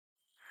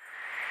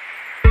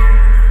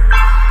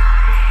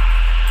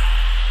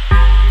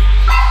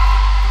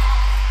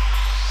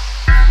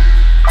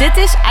Dit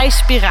is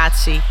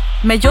IJspiratie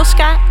met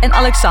Joska en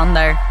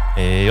Alexander.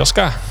 Hey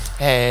Joska.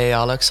 Hey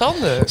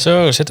Alexander.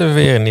 Zo, zitten we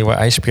weer. Een nieuwe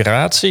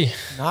IJspiratie.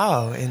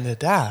 Nou,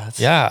 inderdaad.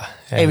 Ja.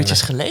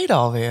 Eventjes geleden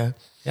alweer.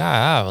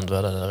 Ja, want we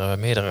hadden er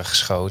meerdere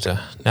geschoten.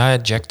 Nou,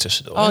 Jack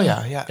tussendoor. Oh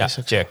ja, Jack.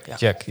 Ja.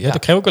 Jack. Ja, daar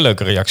kreeg ik ook een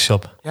leuke reactie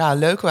op. Ja,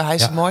 leuk. Hij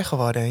is mooi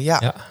geworden.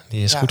 Ja,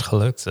 die is goed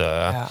gelukt.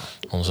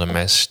 Onze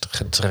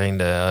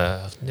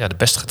de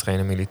best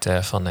getrainde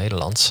militair van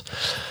Nederland.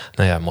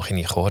 Nou ja, mocht je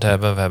niet gehoord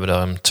hebben, we hebben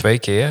hem 2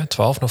 keer,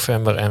 12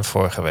 november en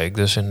vorige week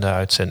dus in de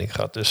uitzending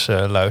gehad. Dus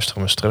luister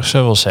hem eens terug,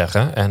 zullen we wel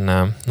zeggen. En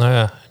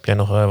heb jij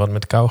nog wat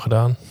met kou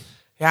gedaan?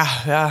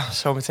 Ja,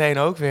 zometeen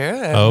ook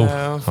weer.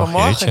 En,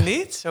 vanmorgen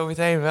niet,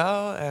 zometeen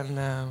wel. En,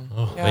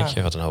 weet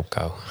je, wat een hoop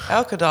kou.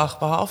 Elke dag,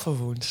 behalve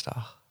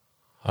woensdag.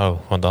 Oh,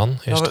 want dan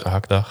is het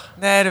gehaktdag?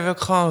 Nee, dan wil ik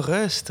gewoon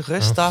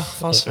rustdag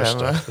van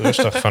zwemmen.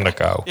 Rustig van de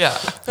kou. Ja.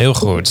 Heel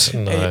goed.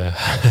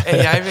 En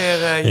jij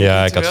weer?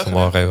 Ja, ik had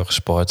vanmorgen even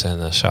gesport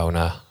en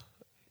sauna,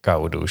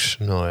 koude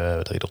douche.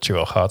 Het riedeltje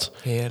wel gehad.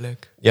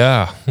 Heerlijk.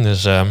 Ja,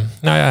 dus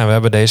we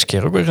hebben deze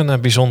keer ook weer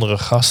een bijzondere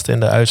gast in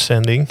de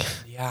uitzending.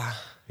 Ja.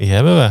 Wie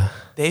hebben we?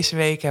 Deze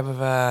week hebben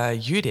we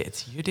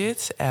Judith.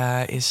 Judith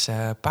is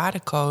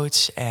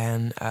paardencoach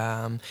en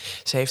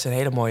ze heeft een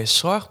hele mooie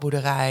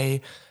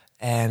zorgboerderij.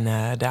 En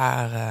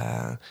daar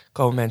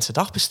komen mensen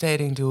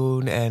dagbesteding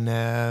doen en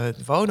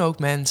wonen ook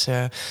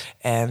mensen.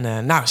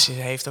 En ze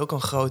heeft ook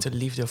een grote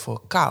liefde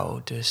voor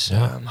kou. Dus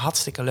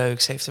hartstikke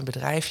leuk. Ze heeft een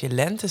bedrijfje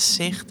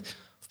Lentezicht.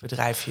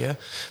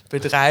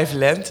 Bedrijf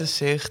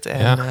Lentezicht.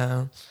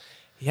 En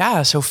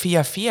zo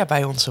via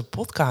bij onze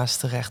podcast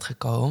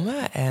terechtgekomen.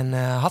 En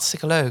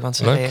hartstikke leuk, want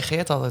ze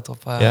reageert altijd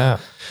op...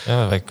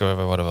 we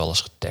worden wel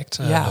eens getagd.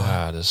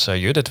 Dus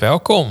Judith,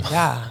 welkom.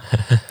 Ja.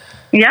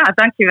 Ja,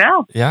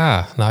 dankjewel.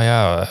 Ja,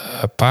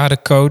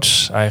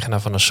 paardencoach, eigenaar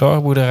van een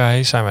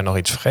zorgboerderij. Zijn we nog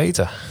iets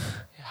vergeten?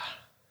 Ja.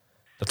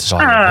 Dat is al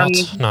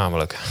wat,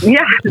 namelijk.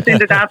 Ja, dat is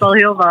inderdaad al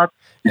heel wat.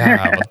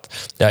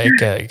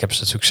 Ik heb ze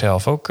natuurlijk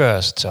zelf ook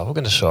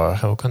in de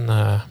zorg. Ook een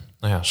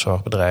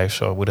zorgbedrijf,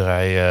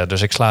 zorgboerderij.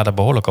 Dus ik sla er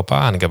behoorlijk op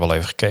aan. Ik heb al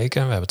even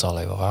gekeken. We hebben het al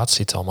even gehad. Het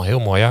ziet er allemaal heel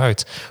mooi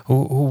uit.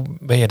 Hoe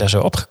ben je daar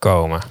zo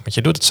opgekomen? Want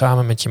je doet het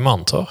samen met je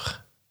man,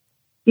 toch?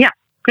 Ja,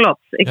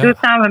 klopt. Ik doe het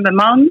samen met mijn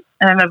man.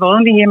 En we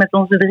wonen hier met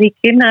onze 3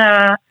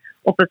 kinderen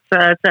op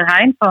het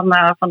terrein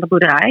van de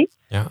boerderij.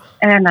 Ja.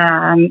 En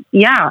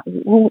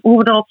hoe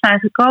we erop zijn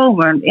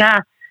gekomen.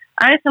 Ja,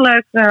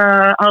 eigenlijk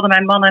hadden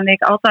mijn man en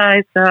ik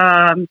altijd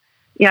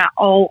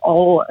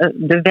al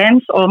de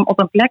wens om op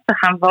een plek te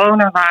gaan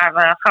wonen waar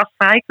we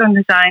gastvrij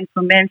kunnen zijn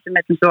voor mensen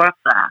met een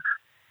zorgvraag.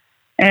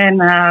 En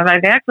wij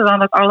werkten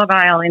dan ook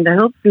allebei al in de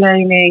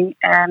hulpverlening.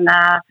 En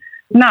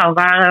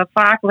waren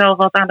vaak wel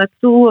wat aan het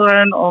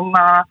toeren om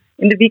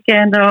in de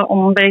weekenden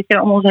om een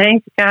beetje om ons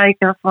heen te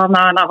kijken van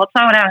wat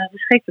zou daar een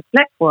geschikte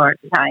plek voor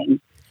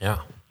zijn. Ja.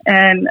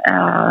 En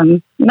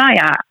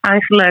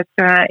eigenlijk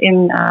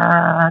in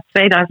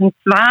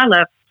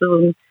 2012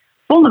 toen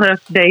vonden we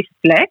deze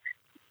plek.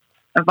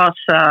 Het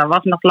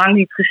was nog lang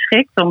niet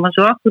geschikt om een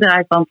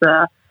zorgboerderij van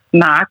te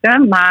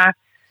maken. Maar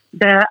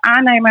de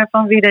aannemer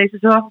van wie deze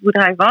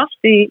zorgboerderij was,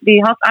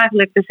 die had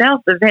eigenlijk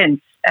dezelfde wens.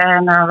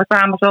 En we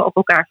kwamen zo op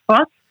elkaar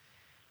pad.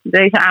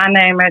 Deze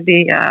aannemer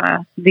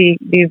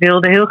die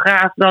wilde heel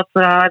graag dat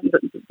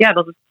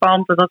het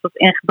pand dat het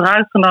in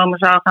gebruik genomen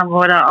zou gaan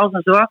worden als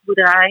een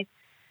zorgboerderij.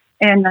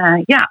 En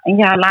een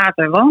jaar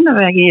later woonden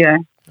we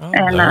hier.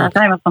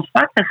 Zijn we van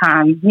start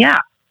gegaan.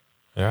 Ja.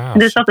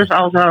 Dus dat is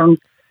al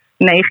zo'n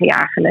 9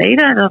 jaar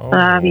geleden dat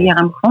we hier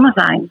aan begonnen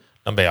zijn.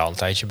 Dan ben je al een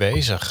tijdje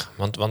bezig.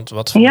 Want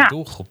wat voor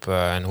doelgroep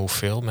en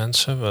hoeveel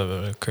mensen?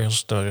 Kun je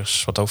ons daar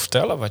eens wat over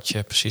vertellen? Wat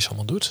je precies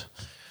allemaal doet?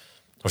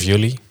 Of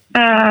jullie?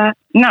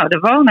 Er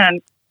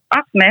wonen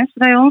 8 mensen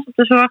bij ons op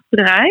de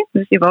zorgboerderij.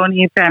 Dus die wonen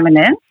hier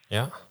permanent.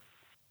 Ja.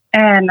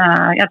 En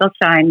dat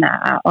zijn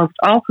over het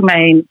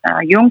algemeen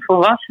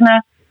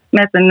jongvolwassenen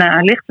met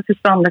een lichte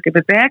verstandelijke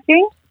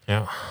beperking.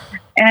 Ja.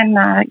 En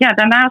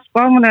daarnaast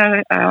komen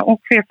er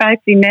ongeveer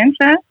 15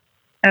 mensen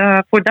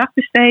voor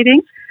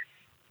dagbesteding.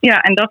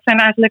 Ja, en dat zijn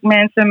eigenlijk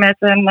mensen met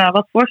een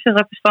wat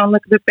forsere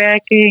verstandelijke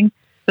beperking.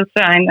 Dat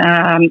zijn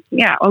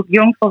ook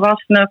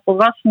jongvolwassenen,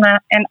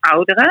 volwassenen en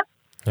ouderen.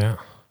 Ja.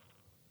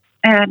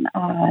 En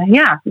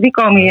die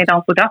komen hier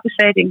dan voor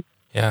dagbesteding.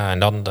 Ja, en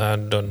dan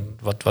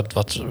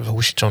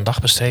hoe ziet zo'n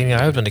dagbesteding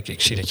eruit? Want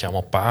ik zie dat je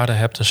allemaal paarden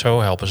hebt en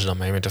zo. Helpen ze dan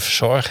mee met de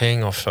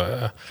verzorging? Of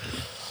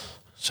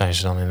zijn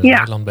ze dan in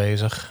Nederland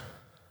bezig?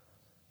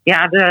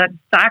 Ja, de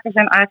taken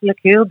zijn eigenlijk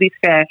heel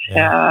divers.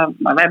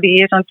 Maar we hebben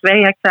hier zo'n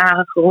 2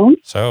 hectare grond.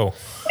 Zo.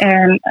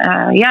 En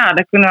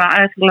daar kunnen we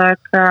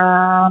eigenlijk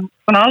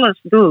van alles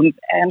doen.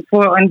 En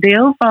voor een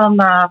deel van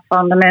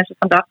de mensen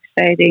van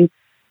dagbesteding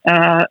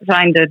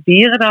zijn de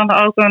dieren dan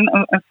ook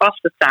een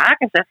vaste taak.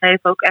 En ze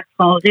geven ook echt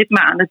gewoon ritme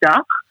aan de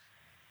dag.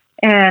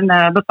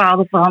 En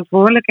bepaalde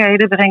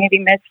verantwoordelijkheden brengen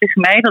die met zich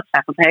mee. Dat is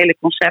eigenlijk het hele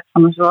concept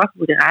van een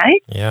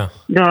zorgboerderij. Ja.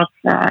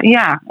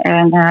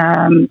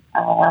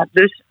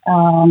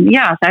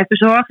 Zij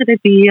verzorgen de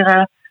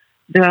dieren.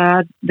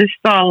 de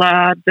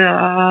stallen,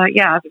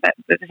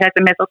 we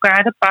zetten met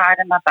elkaar de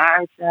paarden naar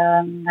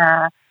buiten.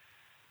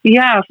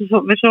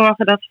 We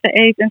zorgen dat ze te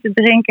eten en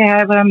te drinken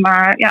hebben,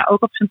 maar ja,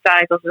 ook op zijn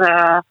tijd dat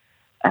we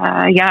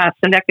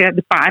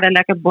de paarden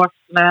lekker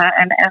borstelen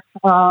en echt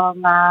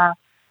gewoon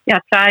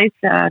tijd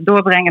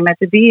doorbrengen met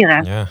de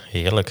dieren. Ja,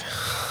 heerlijk.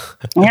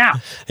 Ja.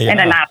 En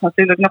daarnaast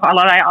natuurlijk nog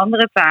allerlei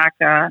andere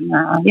taken.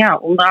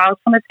 Onderhoud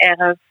van het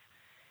erf.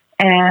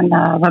 En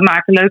we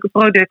maken leuke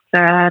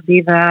producten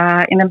die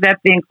we in een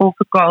webwinkel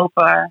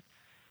verkopen.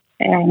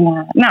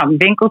 En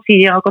winkels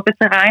hier ook op het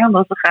terrein,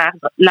 omdat we graag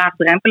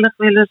laagdrempelig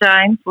willen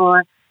zijn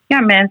voor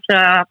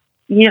mensen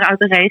hier uit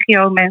de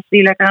regio, mensen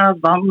die lekker aan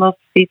het wandelen of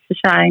fietsen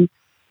zijn.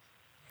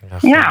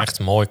 Ja, echt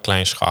mooi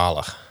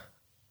kleinschalig.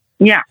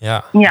 Ja,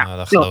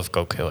 daar geloof ik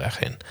ook heel erg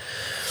in.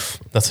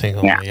 Dat vind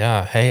ik wel.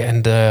 Ja. Hey,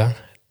 en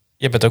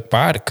je bent ook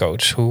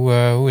paardencoach.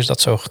 Hoe is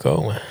dat zo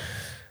gekomen?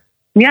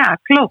 Ja,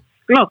 klopt.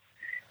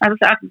 Nou,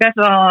 dat is eigenlijk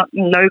best wel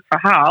een leuk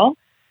verhaal.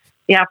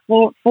 Ja,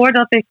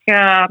 voordat ik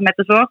met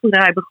de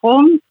zorgboerderij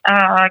begon,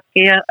 een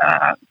keer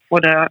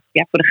voor de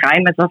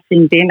gein met wat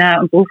vriendinnen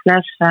een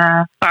proefles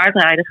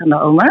paardrijden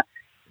genomen.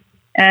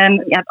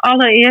 En het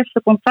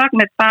allereerste contact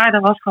met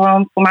paarden was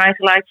gewoon voor mij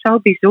gelijk zo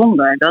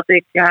bijzonder. Dat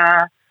ik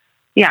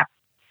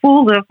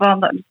voelde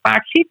van, het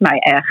paard ziet mij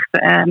echt.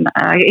 En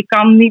ik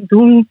kan niet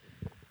doen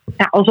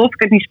alsof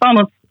ik het niet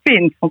spannend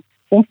vind. Want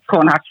ik vond het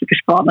gewoon hartstikke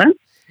spannend.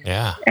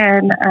 Ja.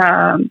 En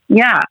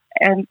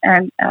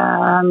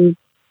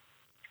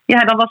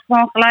dat was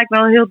gewoon gelijk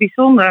wel heel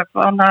bijzonder.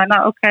 Van,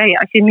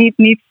 als je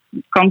niet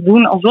kan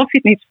doen alsof je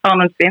het niet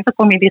spannend vindt, dan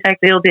kom je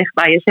direct heel dicht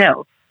bij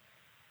jezelf.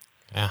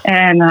 Ja.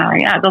 En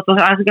dat was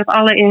eigenlijk het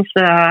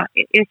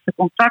allereerste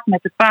contact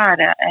met de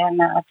paarden.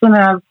 En toen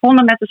we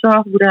begonnen met de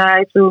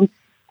zorgboerderij, toen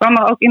kwam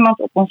er ook iemand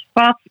op ons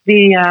pad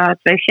die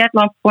 2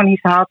 Shetland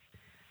ponies had.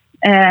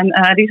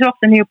 En die zocht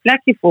een nieuw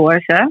plekje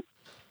voor ze.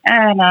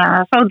 En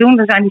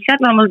zodoende zijn die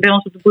Shetlanders bij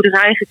ons op de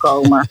boerderij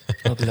gekomen.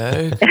 Wat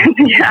leuk. En,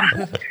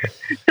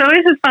 zo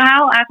is het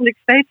verhaal eigenlijk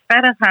steeds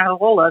verder gaan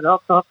rollen.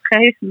 Dat op een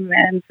gegeven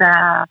moment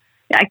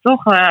ik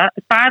toch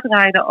het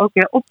paardrijden ook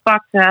weer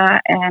oppakte.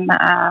 En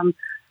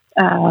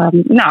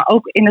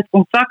ook in het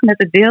contact met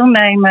de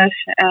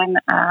deelnemers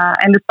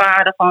en de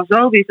paarden gewoon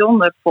zo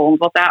bijzonder vond.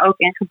 Wat daar ook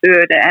in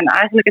gebeurde. En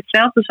eigenlijk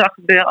hetzelfde zag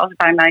gebeuren als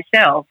bij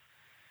mijzelf.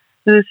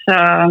 Dus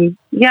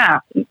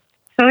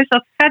zo is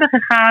dat verder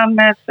gegaan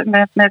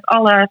met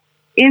alle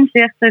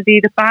inzichten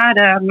die de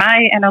paarden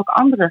mij en ook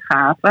anderen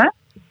gaven.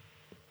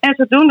 En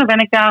zodoende ben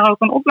ik daar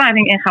ook een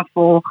opleiding in gaan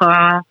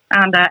volgen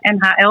aan de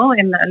NHL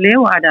in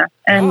Leeuwarden.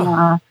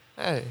 En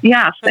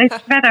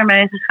steeds verder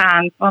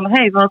meegegaan van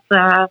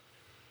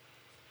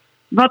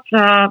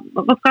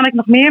wat kan ik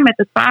nog meer met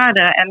de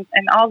paarden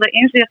en al de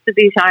inzichten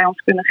die zij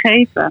ons kunnen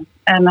geven.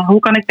 En hoe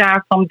kan ik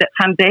daarvan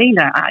gaan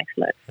delen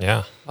eigenlijk.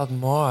 Ja. Wat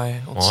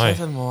mooi.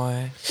 Ontzettend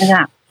mooi.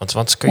 Ja.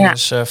 Want kun je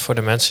eens voor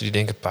de mensen die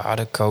denken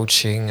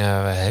paardencoaching,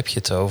 waar heb je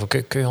het over?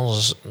 Kun je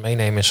ons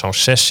meenemen in zo'n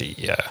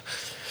sessie?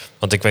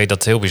 Want ik weet dat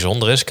het heel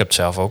bijzonder is. Ik heb het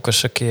zelf ook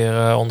eens een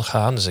keer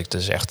ondergaan. Dus het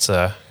is echt,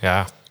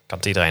 ik kan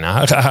het iedereen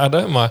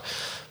aanraden. Maar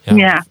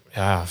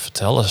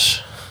vertel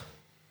eens.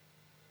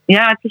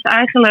 Ja, het is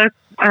eigenlijk,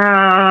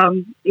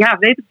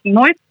 weet ik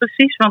nooit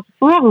precies van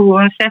tevoren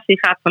hoe een sessie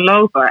gaat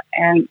verlopen.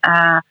 En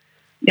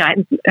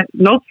het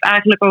loopt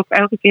eigenlijk ook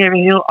elke keer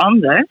weer heel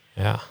anders.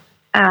 Ja.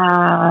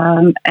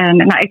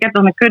 Ik heb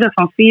dan een kudde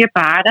van 4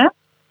 paarden.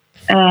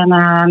 En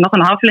nog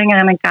een haflinger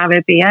en een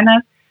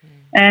KWPN'er.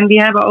 En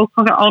die hebben ook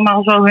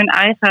allemaal zo hun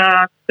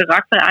eigen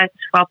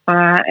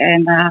karaktereigenschappen.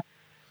 En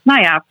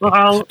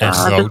vooral... En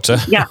grootte.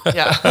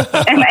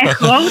 En echt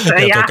grootte.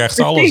 Je hebt ook echt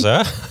alles,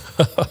 hè?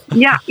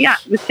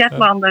 De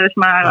Shetlanders,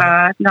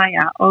 maar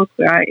ook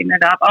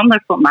inderdaad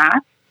ander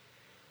formaat.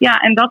 Ja,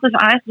 en dat is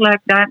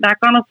eigenlijk... Daar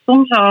kan het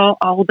soms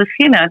al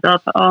beginnen.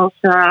 Dat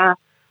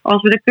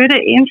als we de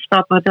kudde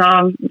instappen,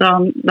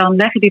 dan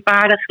leggen die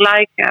paarden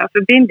gelijk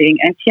verbinding.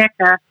 En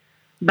checken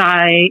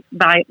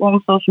bij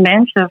ons als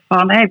mensen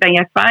van, ben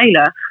jij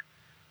veilig?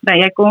 Ben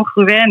jij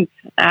congruent?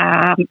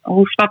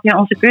 Hoe stap je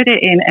onze kudde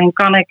in? En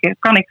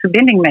kan ik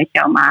verbinding met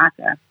jou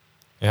maken?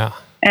 Ja.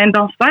 En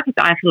dan start het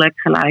eigenlijk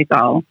gelijk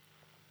al.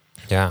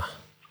 Ja.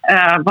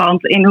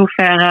 Want in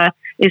hoeverre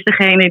is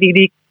degene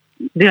die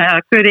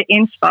de kudde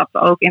instapt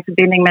ook in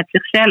verbinding met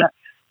zichzelf?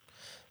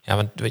 Ja,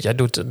 want jij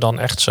doet dan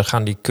echt, ze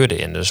gaan die kudde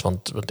in. Dus,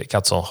 want ik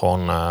had dan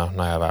gewoon,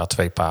 er waren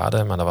 2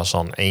 paarden, maar er was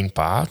dan 1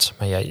 paard.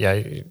 Maar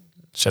jij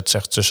zet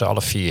zich tussen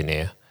alle 4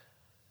 neer.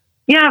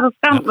 Ja,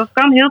 dat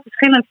kan heel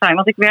verschillend zijn.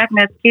 Want ik werk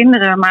met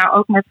kinderen, maar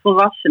ook met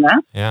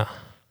volwassenen. Ja.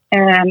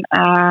 En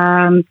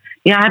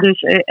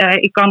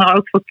ik kan er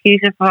ook voor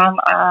kiezen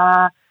van,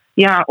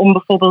 om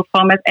bijvoorbeeld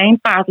van met 1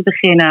 paard te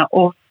beginnen.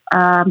 Of,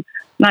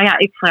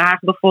 ik vraag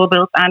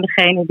bijvoorbeeld aan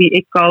degene die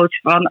ik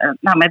coach van,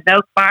 met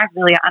welk paard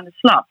wil je aan de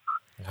slag?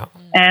 Ja.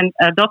 En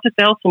dat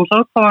vertelt soms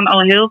ook gewoon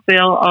al heel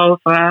veel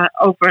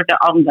over de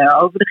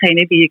ander, over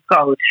degene die ik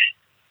coach.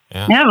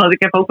 Ja, want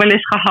ik heb ook wel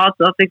eens gehad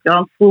dat ik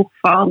dan vroeg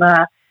van,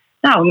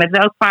 met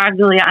welk paard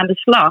wil je aan de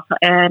slag?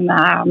 En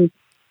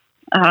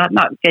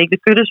nou, keek de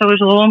kudde zo eens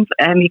rond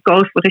en die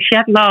koos voor de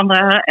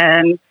Shetlander.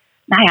 En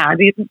nou ja,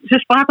 ze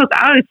sprak ook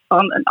uit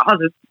van,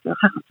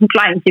 een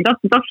kleintje,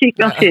 dat zie ik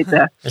wel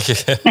zitten.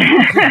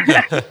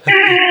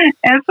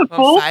 En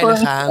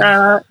vervolgens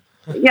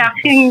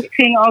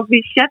ging ook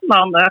die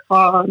Shetlander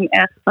gewoon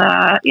echt,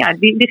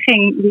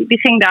 die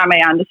ging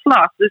daarmee aan de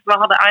slag. Dus we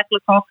hadden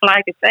eigenlijk gewoon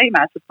gelijk het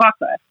thema te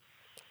pakken.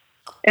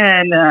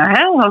 En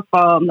heel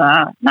van,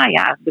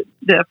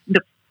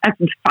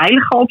 het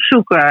veilige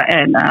opzoeken.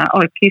 En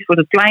ik kies voor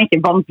het kleintje,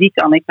 want die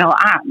kan ik wel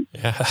aan.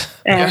 Ja.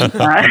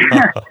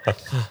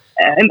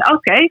 En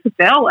oké,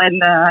 vertel. En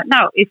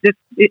is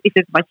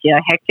het wat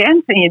je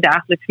herkent in je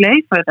dagelijks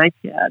leven?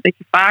 Dat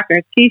je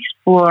vaker kiest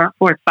voor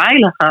het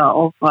veilige.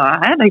 Of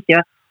dat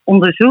je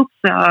onderzoekt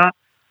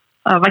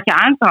wat je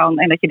aan kan.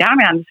 En dat je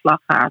daarmee aan de slag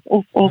gaat.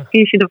 Of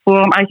kies je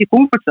ervoor om uit je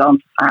comfortzone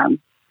te gaan.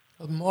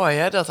 Wat mooi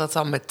hè, dat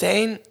dan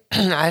meteen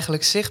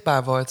eigenlijk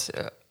zichtbaar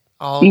wordt.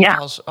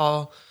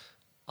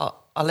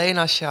 Alleen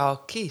als je al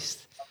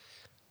kiest.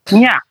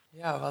 Ja.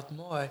 Ja, wat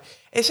mooi.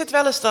 Is het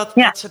wel eens dat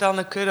ze dan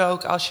een kudde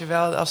ook, als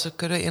de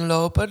kudde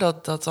inlopen,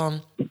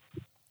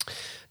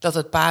 dat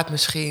het paard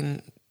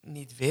misschien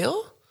niet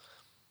wil?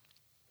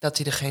 Dat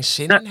hij er geen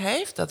zin in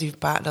heeft? Dat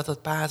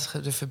het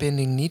paard de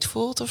verbinding niet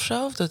voelt of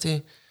zo? Of dat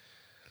hij...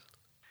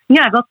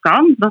 Ja, dat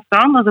kan. Dat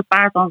het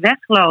paard dan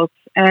wegloopt.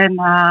 En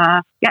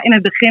in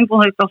het begin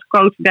vond ik het als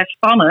coach best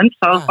spannend.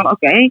 Zo van,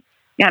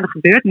 er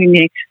gebeurt nu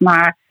niks.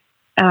 Maar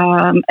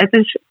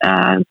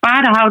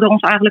paarden houden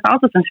ons eigenlijk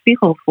altijd een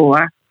spiegel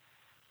voor.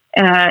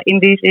 In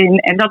die zin.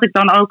 En dat ik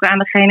dan ook aan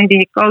degene die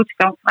ik coach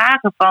kan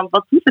vragen van,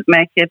 wat doet het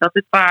met je dat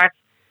het paard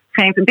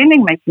geen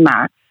verbinding met je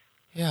maakt?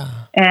 Ja.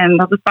 En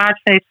dat het paard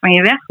steeds van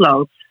je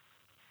wegloopt.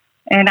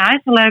 En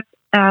eigenlijk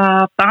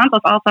baant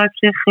dat altijd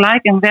zich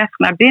gelijk een weg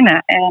naar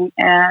binnen. En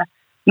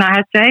naar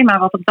het thema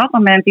wat op dat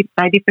moment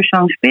bij die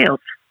persoon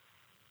speelt.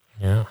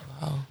 Ja.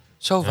 Wow.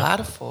 Zo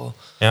waardevol.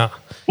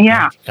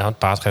 Ja, het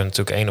paard geeft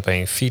natuurlijk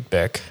 1-op-1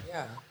 feedback.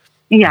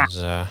 Ja.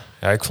 Dus,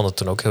 ik vond het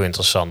toen ook heel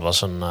interessant.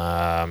 Was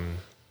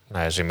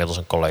hij is inmiddels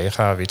een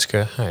collega,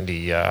 Wietske. En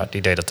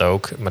die deed dat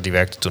ook. Maar die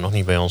werkte toen nog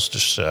niet bij ons.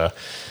 Dus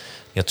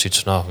die had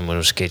zoiets van, we moeten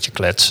eens een keertje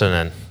kletsen.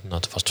 En toen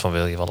was het van,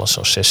 wil je wel eens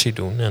zo'n sessie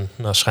doen? En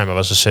schijnbaar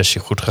was de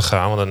sessie goed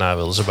gegaan. Want daarna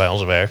wilden ze bij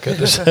ons werken.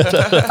 Dus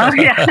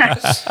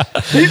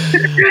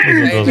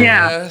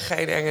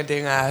geen enge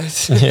dingen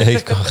uit. Nee,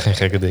 ik kwam geen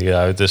gekke dingen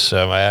uit. Dus,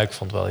 maar ik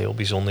vond het wel heel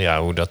bijzonder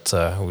hoe dat...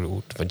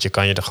 want je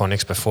kan je er gewoon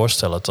niks bij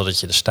voorstellen totdat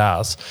je er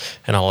staat.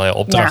 En allerlei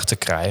opdrachten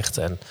krijgt.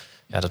 En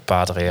dat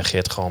paard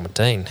reageert gewoon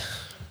meteen.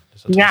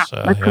 Dus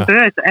dat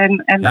gebeurt.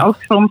 En ook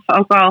soms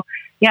ook al...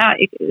 Ja,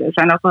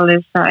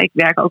 ik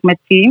werk ook met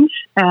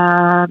teams.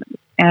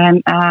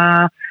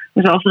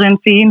 Dus als er een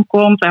team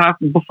komt,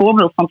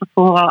 bijvoorbeeld van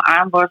tevoren al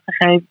aan wordt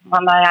gegeven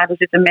van, er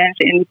zitten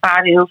mensen in die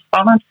paarden heel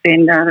spannend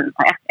vinden,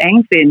 echt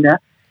eng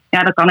vinden. Ja,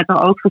 dan kan ik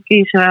er ook voor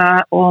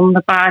kiezen om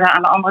de paarden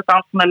aan de andere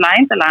kant van de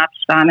lijn te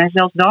laten staan. En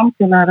zelfs dan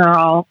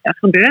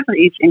gebeurt er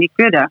iets in die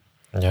kudde.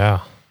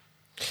 Ja.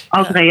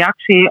 Als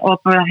reactie op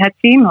het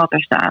team wat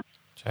er staat.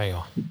 Ja,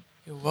 joh.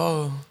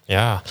 Wow.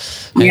 Ja.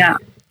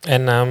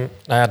 En dan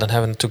hebben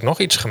we natuurlijk nog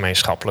iets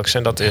gemeenschappelijks.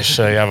 En dat is,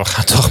 we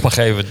gaan toch maar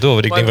even door.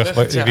 Want ik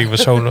denk we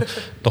zo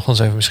nog eens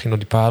even misschien door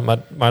die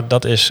paard. Maar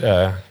dat is,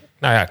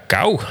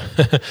 kou.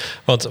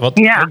 Want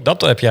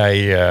dat heb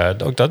jij,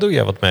 ook daar doe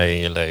jij wat mee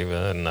in je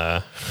leven.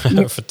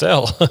 En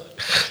vertel.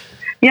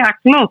 Ja,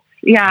 klopt.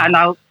 Ja,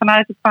 nou,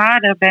 vanuit de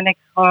paarden ben ik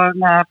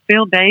gewoon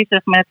veel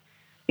bezig met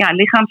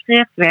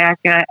lichaamsgericht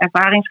werken,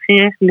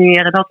 ervaringsgericht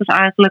leren. Dat is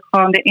eigenlijk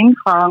gewoon de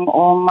ingang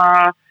om...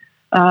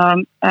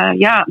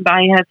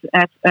 bij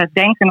het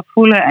denken,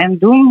 voelen en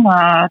doen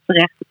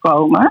terecht te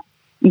komen.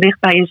 Dicht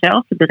bij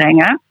jezelf te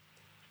brengen.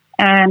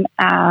 En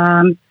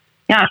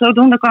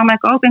zodoende kwam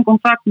ik ook in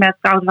contact met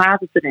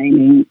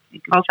koudwatertraining.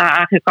 Ik was daar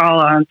eigenlijk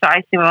al een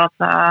tijdje wat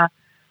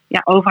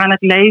over aan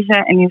het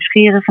lezen en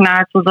nieuwsgierig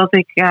naar, totdat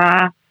ik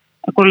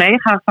een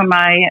collega van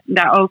mij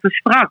daarover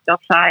sprak, dat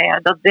zij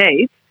dat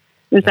deed.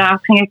 Dus daar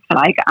ging ik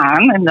gelijk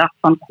aan en dacht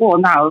van,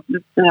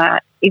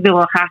 ik wil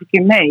wel graag een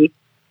keer mee.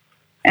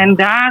 En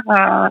daar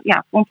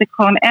vond ik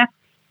gewoon echt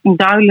een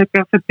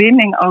duidelijke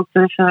verbinding ook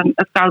tussen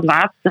het koud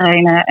water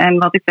trainen en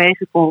wat ik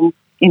tegenkom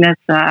in het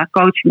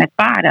coachen met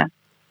paarden.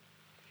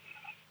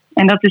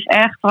 En dat is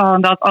echt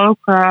gewoon dat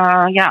ook,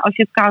 als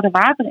je het koude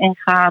water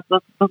ingaat,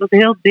 dat het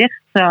heel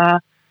dicht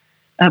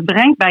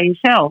brengt bij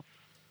jezelf.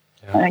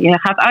 Ja. Je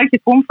gaat uit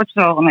je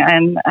comfortzone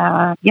en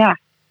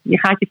je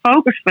gaat je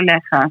focus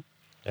verleggen.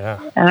 Ja.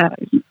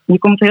 Je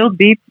komt heel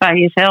diep bij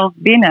jezelf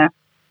binnen.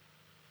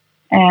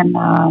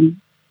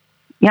 En...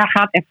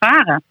 gaat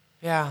ervaren.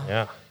 Ja,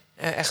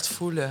 echt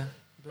voelen,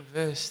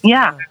 bewust.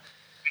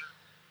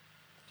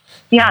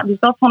 Ja, dus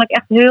dat vond ik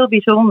echt heel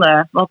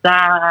bijzonder, wat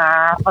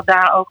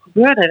daar ook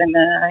gebeurde. En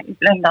ik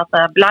ben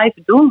dat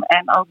blijven doen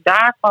en ook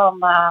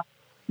daarvan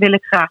wil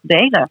ik graag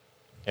delen.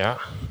 Ja,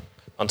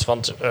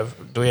 want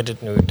doe je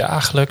dit nu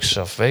dagelijks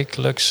of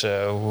wekelijks?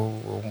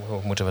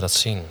 Hoe moeten we dat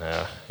zien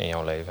in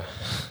jouw leven?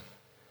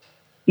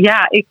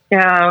 Ja,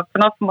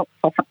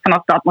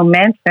 vanaf dat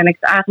moment ben ik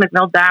het eigenlijk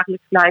wel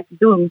dagelijks blijven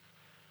doen.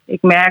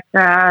 ik merk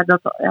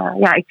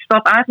ik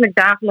stap eigenlijk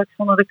dagelijks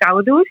onder de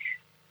koude douche.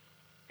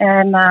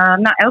 En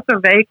elke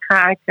week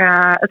ga ik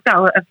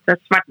het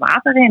zwart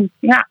water in.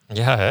 Ja,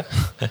 Ja, hè?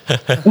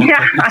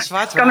 ja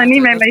Zwart ik kan er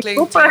niet meer mee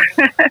stoppen.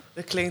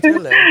 Dat klinkt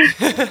heel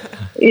leuk.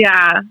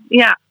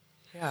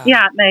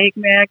 Ja, nee, ik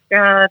merk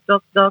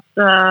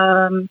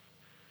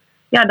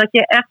dat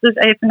je echt dus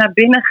even naar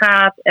binnen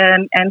gaat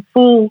en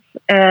voelt.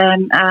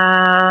 En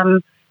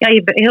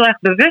je heel erg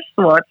bewust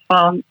wordt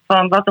van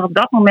wat er op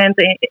dat moment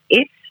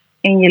is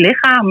in je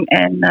lichaam.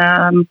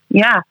 En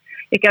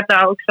ik heb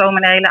daar ook zo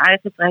mijn hele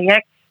eigen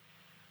traject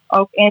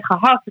ook in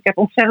gehad. Ik heb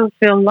ontzettend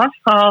veel last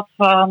gehad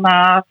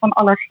van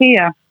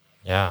allergieën.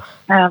 Ja.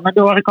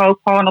 Waardoor ik ook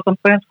gewoon op een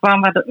punt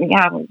kwam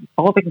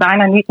waarop ik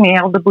bijna niet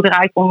meer op de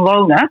boerderij kon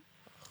wonen.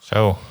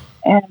 Zo.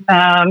 En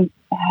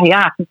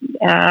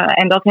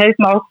dat heeft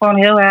me ook gewoon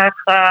heel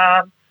erg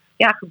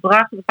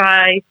gebracht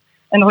bij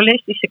een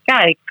holistische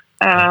kijk.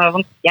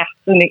 Want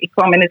toen ik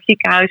kwam in het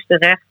ziekenhuis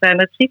terecht en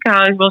het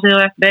ziekenhuis was heel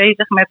erg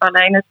bezig met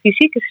alleen het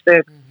fysieke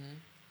stuk.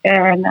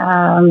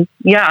 En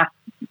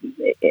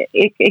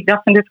ik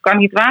dacht van dit kan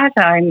niet waar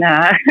zijn.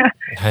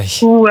 Nee.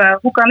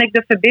 Hoe kan ik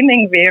de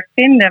verbinding weer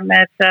vinden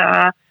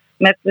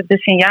met de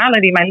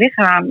signalen die mijn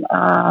lichaam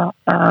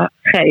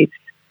geeft?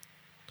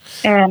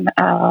 En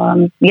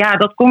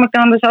dat kom ik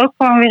dan dus ook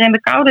gewoon weer in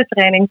de koude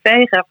training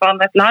tegen.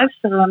 Van het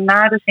luisteren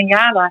naar de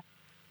signalen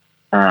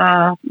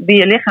die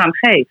je lichaam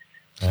geeft.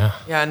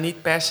 Ja,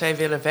 niet per se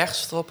willen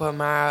wegstoppen,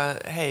 maar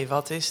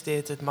wat is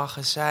dit? Het mag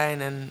er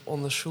zijn en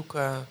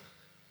onderzoeken.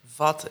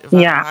 Waar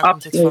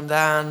komt het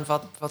vandaan?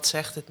 Wat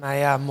zegt het mij?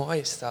 Ja, mooi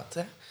is dat,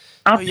 hè?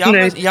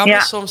 Absoluut.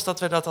 Jammer soms dat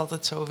we dat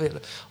altijd zo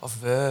willen. Of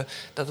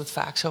dat het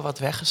vaak zo wat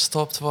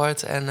weggestopt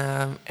wordt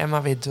en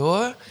maar weer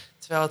door.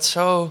 Terwijl het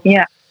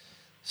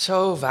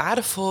zo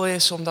waardevol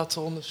is om dat te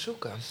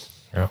onderzoeken.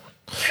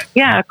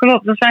 Ja,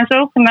 klopt. We zijn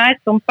zo geneigd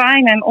om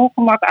pijn en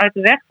ongemak uit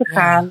de weg te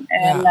gaan.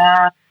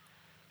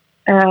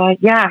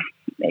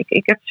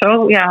 Ik heb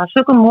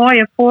zulke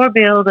mooie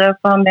voorbeelden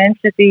van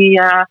mensen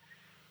die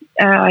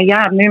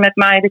nu met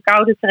mij de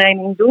koude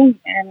training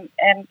doen.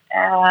 En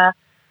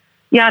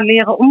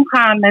leren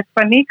omgaan met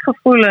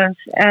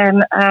paniekgevoelens.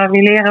 En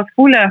weer leren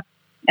voelen.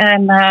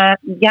 En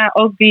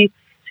ook die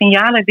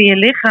signalen die je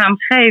lichaam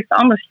geeft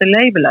anders te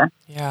labelen.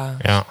 Ja,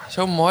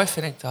 zo mooi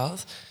vind ik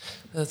dat.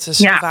 Dat is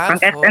daar kan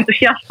ik echt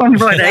enthousiast van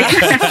worden.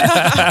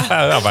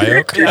 Ja, wij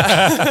ook.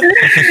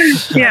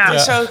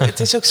 Het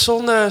is ook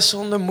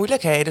zonder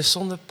moeilijkheden,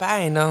 zonder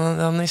pijn.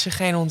 Dan is er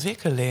geen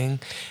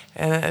ontwikkeling.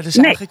 Dus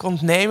eigenlijk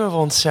ontnemen we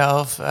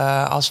onszelf,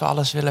 als we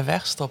alles willen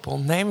wegstoppen,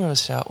 ontnemen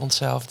we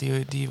onszelf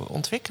die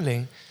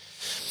ontwikkeling.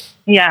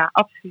 Ja,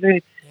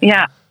 absoluut.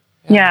 Ja,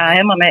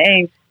 helemaal mee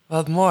eens.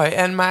 Wat mooi.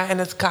 En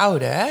het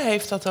koude, hè?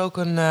 Heeft dat ook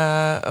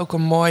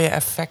een mooie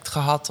effect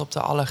gehad op de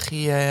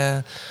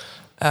allergieën?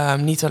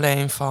 Niet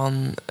alleen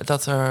van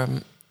dat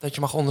je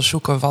mag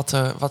onderzoeken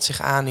wat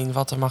zich aandient,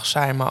 wat er mag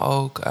zijn, maar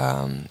ook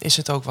is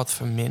het ook wat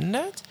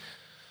verminderd?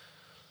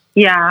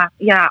 Ja,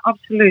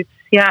 absoluut.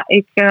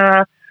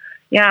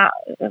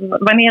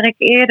 Wanneer ik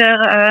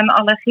eerder een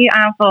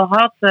allergieaanval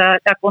had,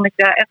 kon ik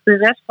daar echt de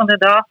rest van de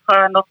dag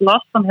nog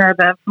last van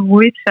hebben,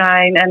 vermoeid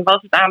zijn en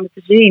was het aan me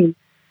te zien.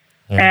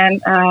 Ja.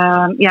 En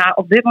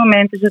op dit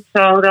moment is het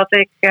zo dat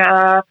ik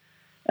na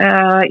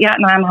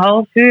een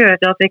half uur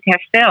dat ik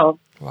herstel.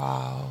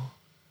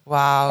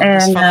 Wauw.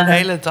 Dus van een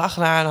hele dag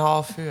naar een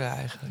half uur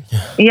eigenlijk.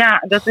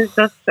 Ja, dat is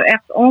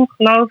echt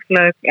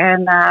ongelooflijk.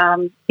 En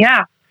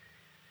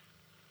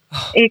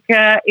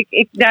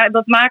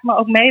dat maakt me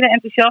ook mede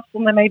enthousiast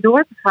om ermee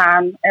door te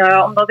gaan.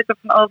 Omdat ik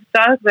ervan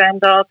overtuigd ben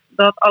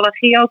dat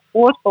allergie ook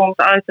voortkomt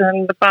uit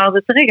een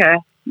bepaalde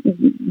trigger.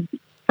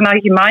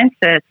 Vanuit je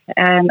mindset.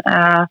 En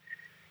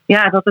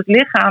dat het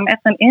lichaam echt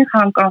een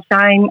ingang kan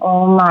zijn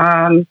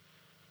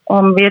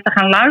om weer te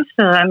gaan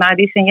luisteren naar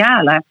die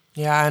signalen.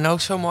 Ja, en ook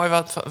zo mooi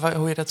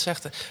hoe je dat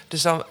zegt.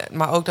 Dus dan,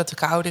 maar ook dat de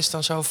koude is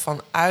dan zo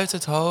vanuit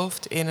het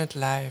hoofd in het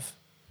lijf.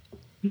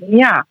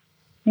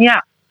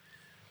 Ja.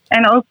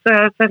 En ook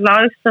te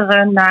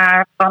luisteren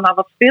naar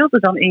wat speelt er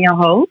dan in je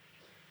hoofd.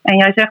 En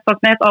jij zegt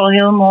dat net al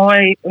heel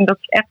mooi. En dat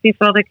is echt iets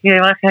wat ik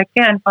heel erg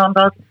herken. Van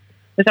dat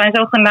we zijn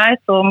zo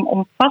geneigd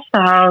om vast te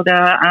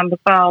houden aan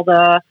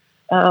bepaalde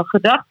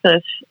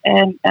gedachten.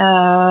 En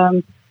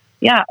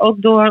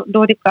ook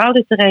door die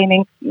koude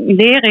training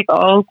leer ik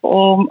ook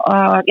om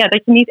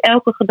dat je niet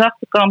elke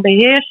gedachte kan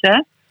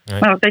beheersen. Nee.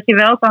 Maar dat je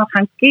wel kan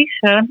gaan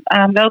kiezen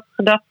aan welke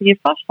gedachte je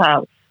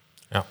vasthoudt.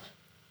 Ja.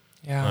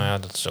 Nou ja,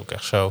 dat is ook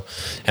echt zo.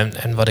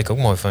 En wat ik ook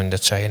mooi vond,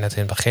 dat zei je net in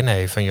het begin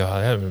even,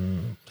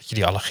 dat je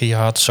die allergie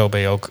had. Zo ben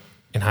je ook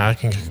in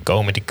aanraking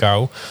gekomen met die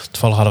kou.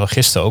 Toevallig hadden we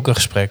gisteren ook een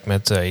gesprek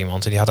met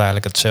iemand. Die had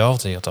eigenlijk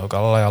hetzelfde. Die had ook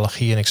allerlei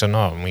allergieën. En ik zei,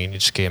 moet je niet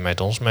eens een keer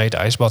met ons mee het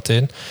ijsbad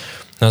in?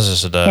 Dan zei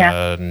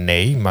ze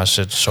nee, maar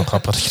het is zo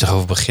grappig dat je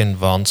erover begint.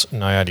 Want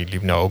die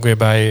liep nou ook weer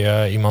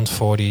bij iemand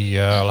voor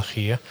die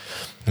allergieën.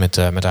 Met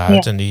de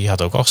huid. En die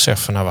had ook al gezegd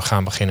van we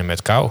gaan beginnen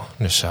met kou.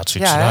 Dus ze had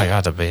zoiets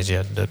van, dat weet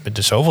je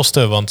de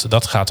zoveelste. Want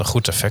dat gaat een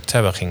goed effect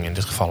hebben. Ging in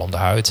dit geval om de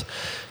huid.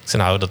 Ik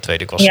zei dat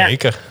weet ik wel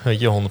zeker. Weet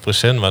je,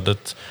 100%. Maar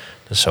dat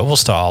de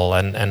zoveelste al.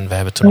 En we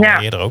hebben toen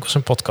al eerder ook eens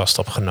een podcast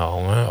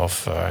opgenomen.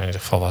 Of in ieder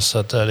geval was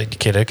dat de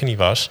keer dat ik er niet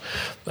was.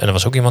 En er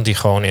was ook iemand die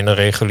gewoon in de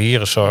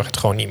reguliere zorg het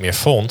gewoon niet meer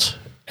vond.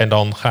 En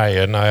dan ga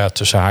je,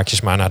 tussen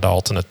haakjes maar naar de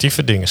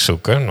alternatieve dingen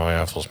zoeken. Nou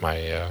ja, volgens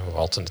mij, hoe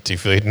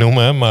alternatief wil je het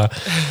noemen. Maar,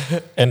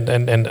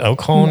 en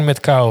ook gewoon met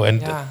kou.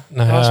 En,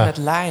 dat was met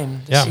Lyme.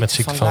 Ja, met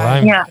ziekte van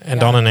Lyme. Ja. En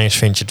dan ineens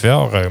vind je het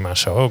wel, reuma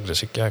zo ook.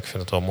 Dus ik vind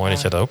het wel mooi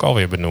dat je dat ook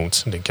alweer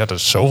benoemt. Ik denk, dat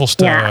is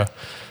zoveelste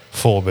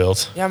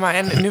voorbeeld. Ja, maar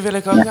en nu wil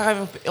ik ook daar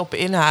even op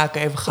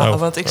inhaken, even gauw.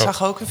 Want ik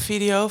zag ook een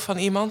video van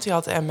iemand die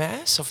had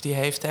MS, of die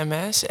heeft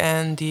MS.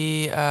 En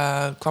die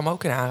kwam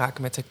ook in aanraking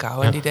met de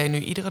kou. En die deed nu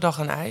iedere dag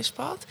een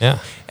ijsbad. Ja.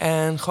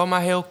 En gewoon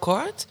maar heel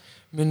kort,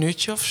 een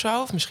minuutje of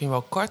zo, of misschien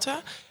wel korter.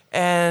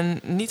 En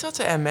niet dat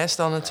de MS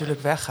dan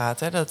natuurlijk weggaat,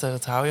 hè?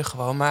 Dat hou je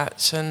gewoon. Maar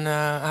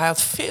hij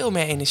had veel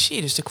meer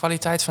energie. Dus de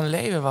kwaliteit van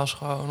leven was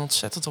gewoon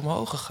ontzettend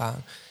omhoog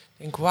gegaan. Ik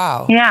denk,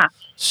 wauw,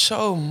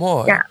 zo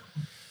mooi. Ja.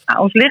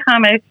 Nou, ons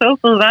lichaam heeft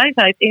zoveel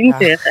wijsheid in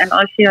zich. En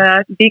als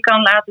je die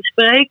kan laten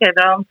spreken,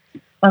 dan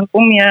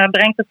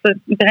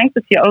brengt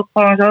het je ook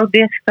gewoon zo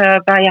dicht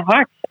bij je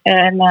hart.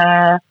 En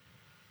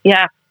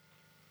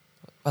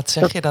wat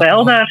zeg je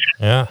dan?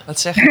 Ja. Wat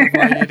zeg je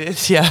dan,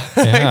 Judith? Ja,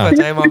 ik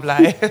word helemaal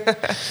blij.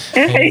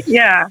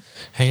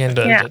 Hey, en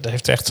dat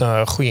heeft echt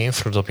een goede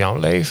invloed op jouw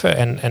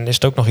leven. En is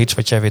het ook nog iets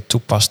wat jij weer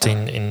toepast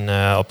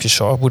op je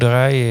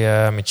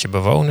zorgboerderij? Met je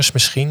bewoners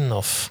misschien?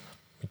 Of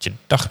met je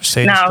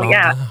dagbestedingsplan? Nou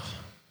ja.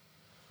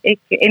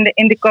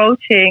 In de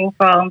coaching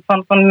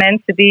van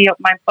mensen die op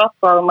mijn pad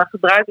komen,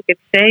 gebruik ik het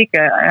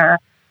zeker.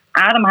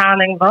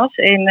 Ademhaling was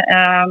in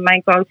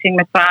mijn coaching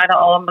met paarden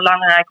al een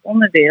belangrijk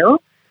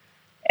onderdeel.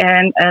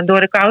 En door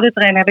de koude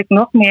trainer heb ik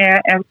nog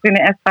meer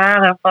kunnen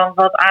ervaren van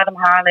wat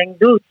ademhaling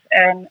doet.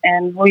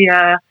 En hoe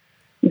je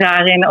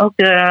daarin ook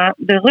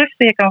de rust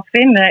weer kan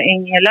vinden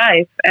in je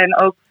lijf. En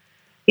ook,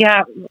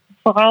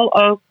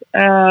 vooral ook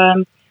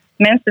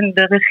mensen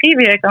de regie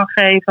weer kan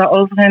geven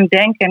over hun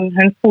denken,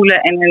 hun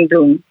voelen en hun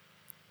doen.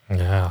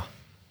 Ja,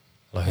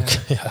 leuk.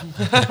 Ja.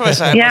 We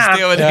zijn wel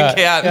stil en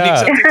denken,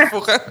 niks aan toe te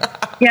voegen.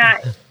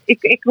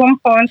 Ik kom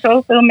gewoon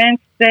zoveel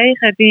mensen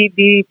tegen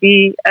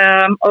die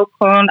ook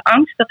gewoon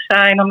angstig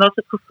zijn, omdat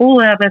ze het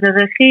gevoel hebben de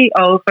regie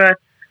over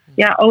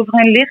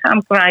hun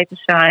lichaam kwijt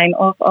te zijn.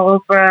 Of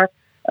over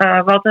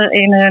wat er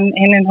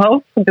in hun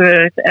hoofd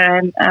gebeurt.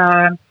 En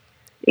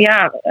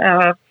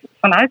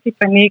vanuit die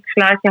paniek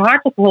slaat je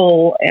hart op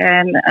hol.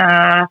 En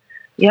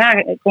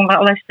komen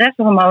allerlei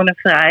stresshormonen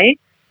vrij.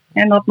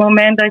 En op het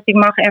moment dat je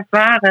mag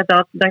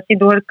ervaren dat je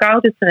door de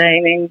koude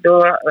training,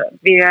 door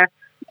weer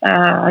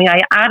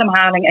je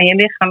ademhaling en je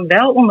lichaam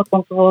wel onder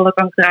controle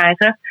kan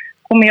krijgen,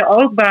 kom je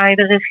ook bij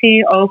de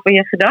regie over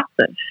je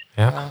gedachten.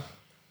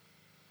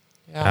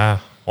 Ja,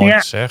 mooi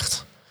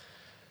gezegd.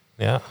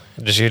 Ja,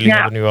 dus jullie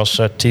hebben nu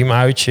als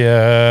teamuitje,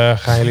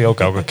 gaan jullie ook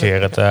elke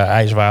keer het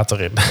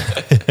ijswater in?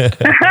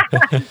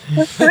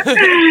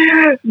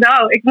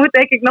 Nou, ik moet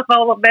denk ik nog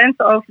wel wat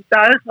mensen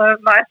overtuigen,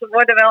 maar ze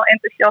worden wel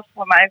enthousiast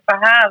van mijn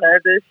verhalen,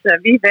 dus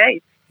wie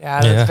weet. Ja,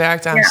 dat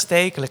werkt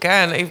aanstekelijk. Hè?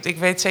 En ik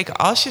weet zeker,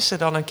 als je ze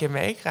dan een keer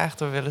meekrijgt,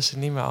 dan willen ze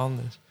niet meer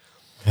anders.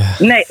 Ja.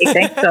 Nee, ik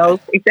denk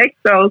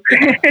het ook.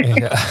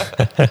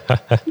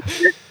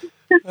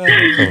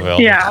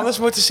 Anders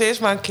moeten ze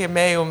eerst maar een keer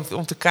mee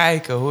om te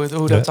kijken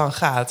hoe dat dan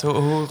gaat.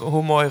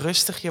 Hoe mooi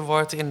rustig je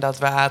wordt in dat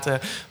water.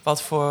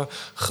 Wat voor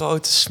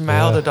grote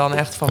smile er dan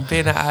echt van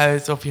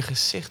binnenuit op je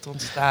gezicht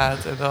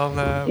ontstaat. En dan,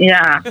 we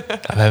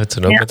hebben het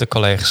toen ook met de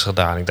collega's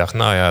gedaan. Ik dacht,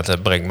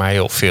 het brengt mij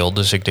heel veel.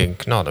 Dus ik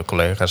denk, de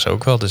collega's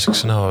ook wel. Dus ik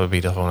zei, we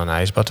bieden gewoon een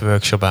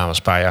ijsbadworkshop aan. Dat was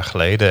een paar jaar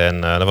geleden.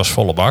 En dat was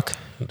volle bak.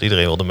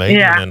 Iedereen wilde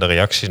meedoen. En de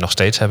reacties nog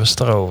steeds hebben ze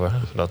het erover.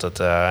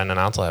 En een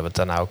aantal hebben het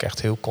daarna ook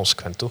echt heel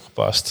consequent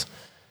toegepast.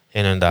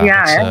 In hun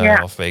dagelijkse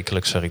of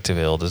wekelijkse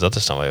ritueel. Dus dat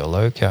is dan wel heel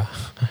leuk,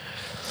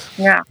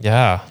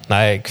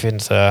 ik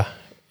vind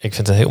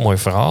het een heel mooi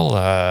verhaal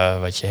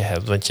wat je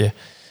hebt. Want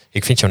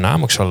ik vind jouw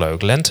naam ook zo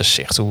leuk.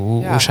 Lentezicht.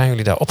 Hoe zijn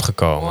jullie daar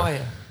opgekomen? Mooi.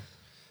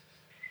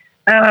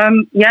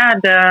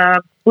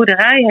 De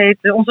boerderij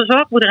onze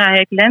zorgboerderij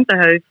heet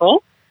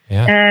Lenteheuvel.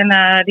 Ja. En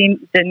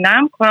de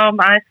naam kwam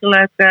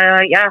eigenlijk,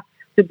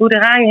 de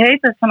boerderij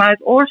heette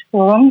vanuit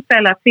oorsprong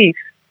Tel Aviv.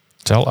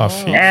 Tel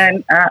Aviv.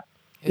 En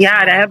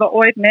daar hebben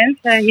ooit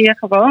mensen hier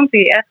gewoond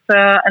die echt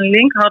een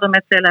link hadden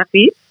met Tel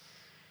Aviv.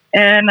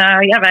 En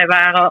wij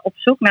waren op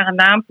zoek naar een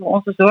naam voor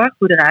onze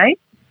zorgboerderij.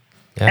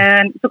 Ja.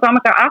 En toen kwam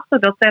ik erachter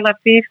dat Tel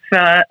Aviv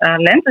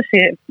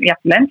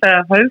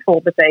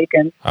Lenteheuvel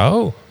betekent.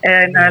 Oh.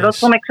 En dat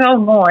vond ik zo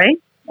mooi,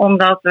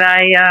 omdat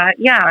wij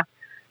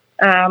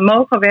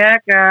mogen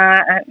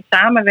werken,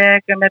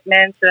 samenwerken met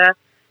mensen.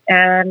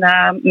 En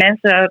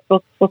mensen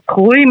tot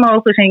groei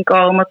mogen zien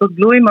komen, tot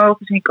bloei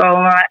mogen zien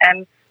komen.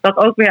 En dat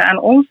ook weer aan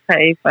ons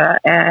geven.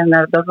 En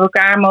dat we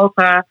elkaar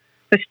mogen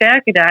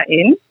versterken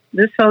daarin.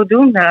 Dus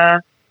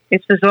zodoende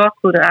is de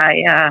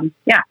zorgboerderij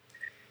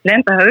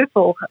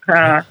Lenteheuvel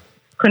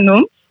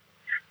genoemd.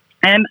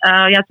 En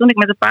toen ik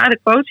met de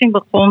paardencoaching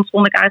begon,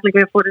 stond ik eigenlijk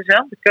weer voor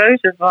dezelfde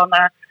keuze van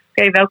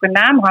welke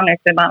naam hang ik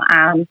er dan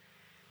aan?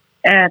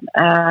 En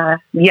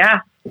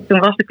toen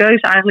was de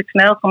keuze eigenlijk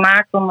snel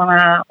gemaakt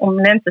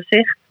om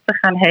Lentezicht te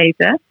gaan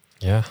heten.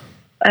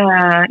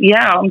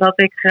 Ja. Omdat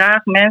ik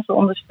graag mensen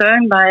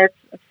ondersteun bij het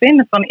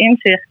vinden van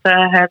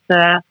inzichten,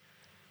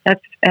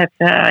 het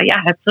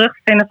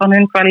terugvinden van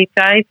hun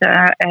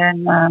kwaliteiten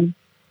en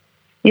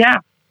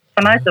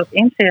vanuit dat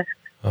inzicht.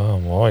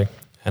 Oh, mooi.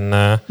 En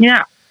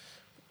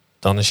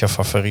dan is jouw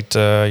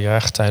favoriete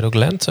jaargetijde ook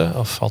lente,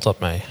 of valt dat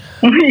mee?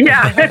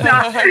 Ja,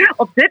 nou,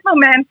 op dit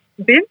moment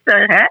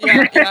winter, hè?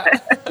 Ja.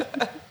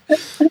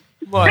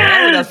 Mooi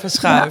hè, hoe dat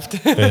verschuift.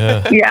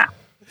 Ja.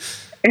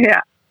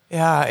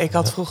 Ja, ik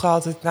had vroeger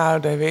altijd,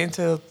 de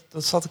winter,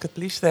 dat zat ik het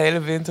liefst de hele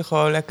winter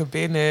gewoon lekker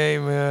binnen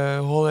in mijn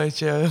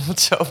holletje, om het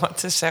zo maar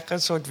te zeggen,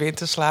 een soort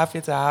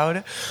winterslaapje te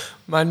houden.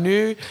 Maar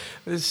nu,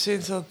 dus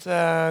sinds dat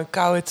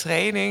koude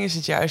training, is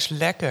het juist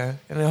lekker.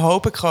 En dan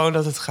hoop ik gewoon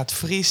dat het gaat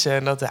vriezen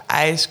en dat er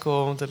ijs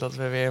komt en dat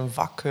we weer een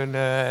wak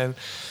kunnen. En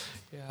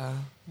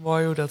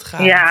mooi hoe dat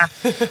gaat. Ja,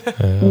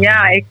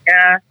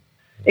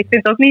 ik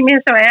vind het ook niet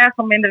meer zo erg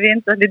om in de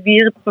winter de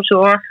dieren te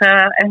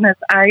verzorgen en het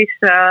ijs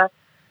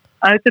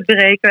uit te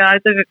breken,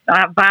 uit de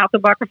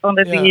waterbakken van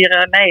de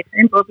dieren. Nee,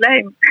 geen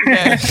probleem.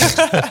 Nee.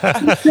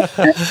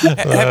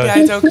 Heb jij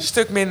het ook een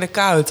stuk minder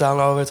koud dan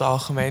over het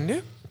algemeen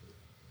nu?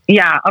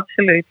 Ja,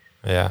 absoluut.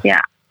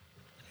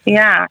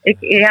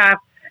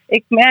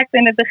 Ik merkte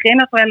in het begin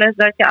nog wel eens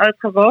dat je uit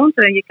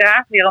gewoonte je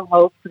kraag weer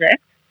omhoog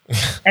trekt.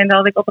 En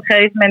dat ik op een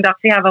gegeven moment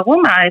dacht,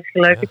 waarom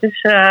eigenlijk? Het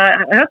is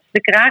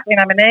de kraag weer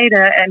naar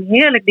beneden en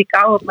heerlijk die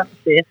kou op mijn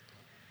gezicht.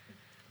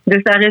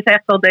 Dus daar is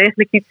echt wel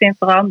degelijk iets in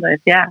veranderd,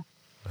 Ja,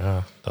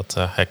 dat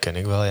herken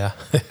ik wel, ja.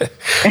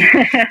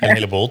 Een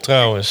heleboel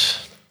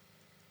trouwens.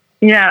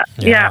 Ja.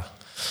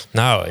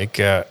 Nou,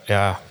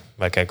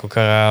 wij kijken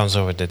elkaar aan.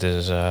 Zo, dit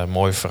is een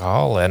mooi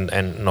verhaal.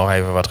 En nog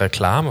even wat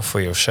reclame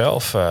voor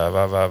jezelf.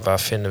 Waar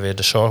vinden we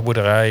de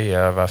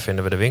zorgboerderij? Waar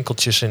vinden we de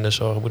winkeltjes in de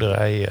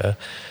zorgboerderij?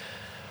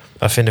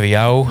 Waar vinden we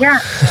jou?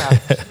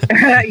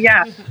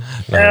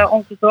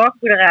 Onze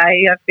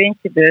zorgboerderij vind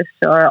je dus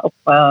op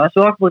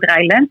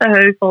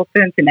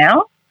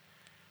zorgboerderijlenteheuvel.nl.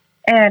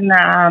 En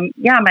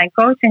mijn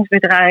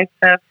coachingsbedrijf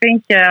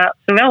vind je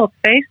zowel op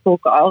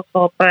Facebook als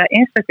op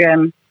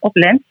Instagram op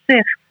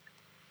Lentezicht.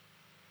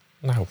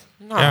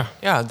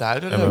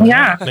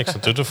 Duidelijk. Niks aan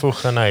toe te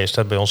voegen. Nee, je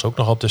staat bij ons ook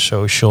nog op de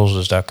socials,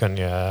 dus daar kunnen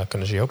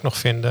ze je ook nog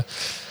vinden.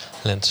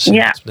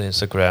 Lentezicht op de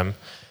Instagram.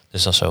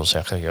 Dus dan zou ik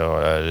zeggen,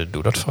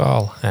 doe dat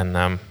vooral.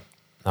 En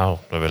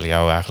we willen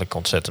jou eigenlijk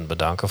ontzettend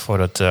bedanken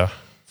voor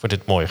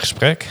dit mooie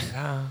gesprek.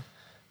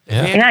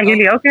 Ja,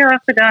 jullie ook heel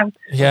erg bedankt.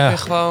 Ja. Ik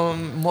vind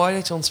gewoon mooi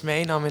dat je ons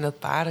meenam in dat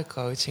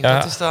paardencoaching.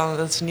 Ja.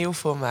 Dat is nieuw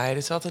voor mij. Het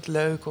is altijd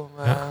leuk om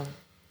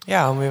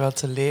weer wat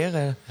te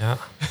leren.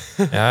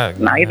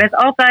 Nou, je bent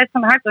altijd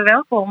van harte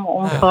welkom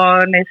om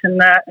gewoon eens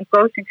een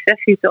coaching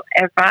sessie te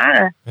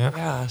ervaren.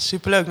 Ja,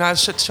 superleuk. Nou,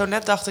 zo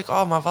net dacht ik,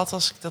 maar wat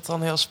als ik dat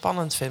dan heel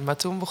spannend vind? Maar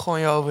toen begon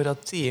je over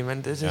dat team.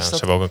 En dus ze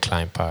hebben ook een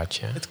klein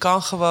paardje. Het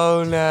kan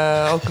gewoon,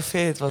 ook al vind je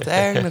het wat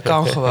eng, dat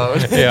kan gewoon.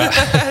 Daar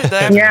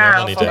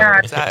heb ik van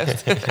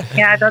overtuigd.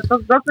 Ja, dat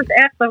is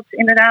echt, dat is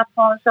inderdaad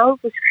gewoon zo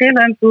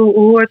verschillend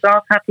hoe het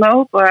dan gaat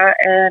lopen.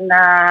 En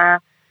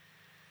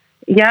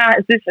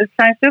het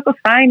zijn zulke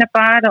fijne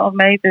paarden om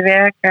mee te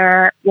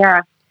werken.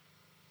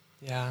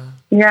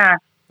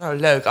 Ja. Nou,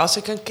 leuk. Als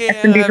ik een keer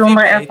echt een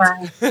bijzondere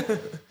ervaring.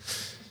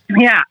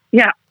 Ja.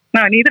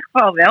 Nou, in ieder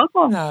geval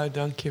welkom. Nou,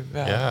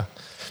 dankjewel. Ja.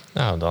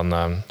 Nou, dan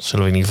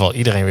zullen we in ieder geval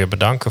iedereen weer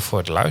bedanken voor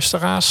het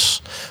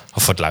luisteraars.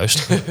 Of voor het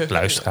luisteren.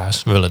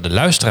 Luisteraars. We willen de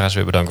luisteraars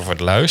weer bedanken voor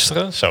het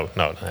luisteren. Zo,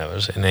 nou, dan hebben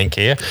we ze in één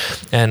keer.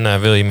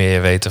 En wil je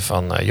meer weten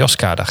van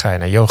Joska, dan ga je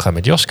naar Yoga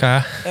met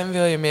Joska. En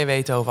wil je meer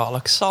weten over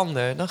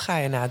Alexander, dan ga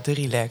je naar De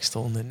Relaxed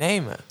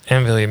Ondernemen.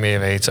 En wil je meer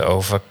weten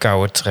over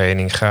koude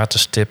training,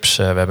 gratis tips.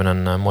 We hebben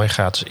een mooi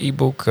gratis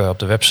e-book. Op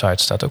de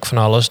website staat ook van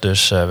alles.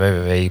 Dus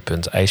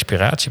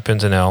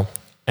www.ijspiratie.nl.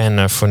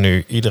 En voor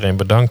nu iedereen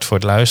bedankt voor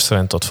het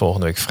luisteren en tot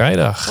volgende week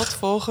vrijdag. Tot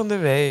volgende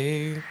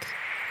week.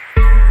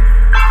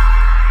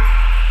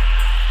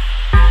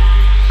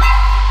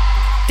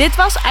 Dit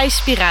was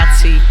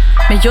IJspiratie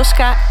met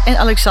Joska en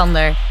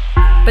Alexander.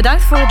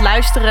 Bedankt voor het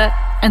luisteren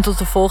en tot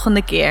de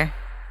volgende keer.